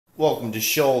Welcome to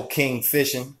Shoal King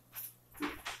Fishing.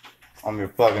 I'm your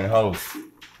fucking host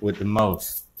with the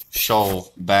most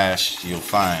shoal bass you'll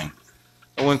find.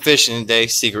 I went fishing today,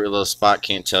 secret little spot,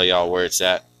 can't tell y'all where it's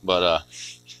at, but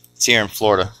it's here in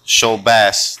Florida. Shoal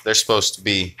bass, they're supposed to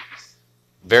be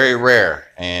very rare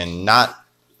and not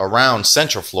around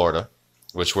Central Florida,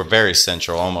 which we're very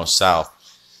central, almost south.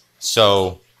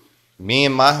 So me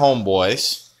and my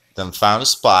homeboys then found a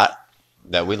spot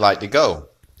that we'd like to go.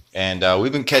 And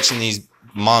we've been catching these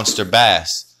monster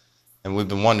bass, and we've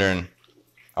been wondering,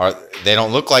 they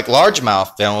don't look like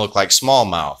largemouth, they don't look like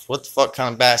smallmouth. What the fuck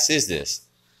kind of bass is this?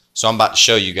 So I'm about to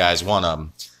show you guys one of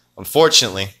them.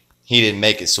 Unfortunately, he didn't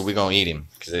make it, so we're going to eat him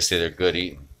because they say they're good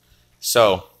eating.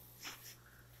 So,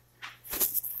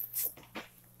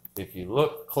 if you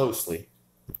look closely,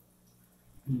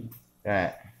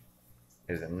 that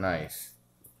is a nice,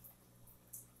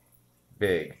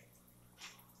 big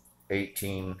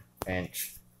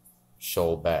 18-inch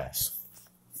shoal bass.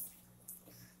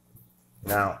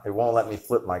 Now, it won't let me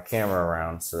flip my camera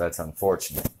around, so that's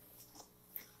unfortunate.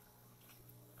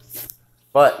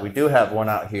 But we do have one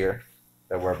out here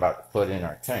that we're about to put in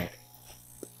our tank.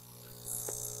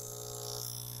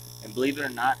 And believe it or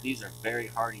not, these are very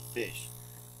hardy fish.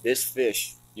 This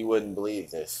fish, you wouldn't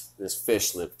believe this. This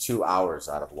fish lived 2 hours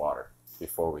out of water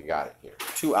before we got it here.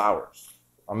 2 hours.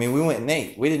 I mean, we went and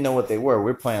ate. We didn't know what they were. We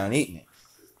were planning on eating it.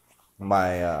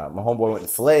 My homeboy went to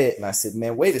fillet it, and I said,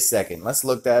 man, wait a second. Let's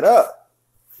look that up.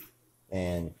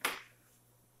 And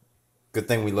good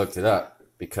thing we looked it up,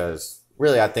 because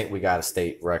really I think we got a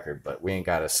state record, but we ain't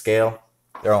got a scale.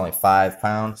 They're only 5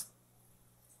 pounds.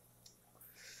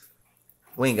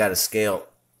 We ain't got a scale.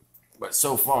 But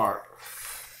so far,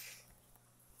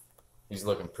 he's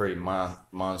looking pretty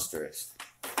monstrous.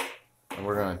 And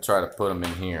we're going to try to put him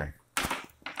in here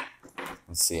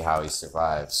and see how he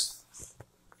survives.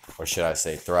 Or should I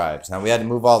say thrives. Now we had to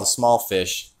move all the small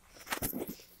fish,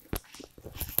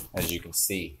 as you can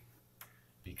see,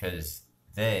 because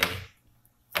they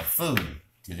are food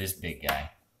to this big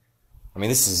guy. I mean,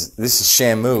 this is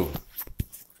Shamu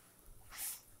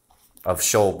of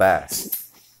shoal bass.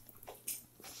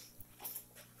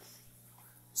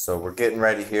 So we're getting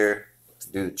ready here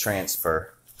to do the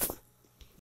transfer.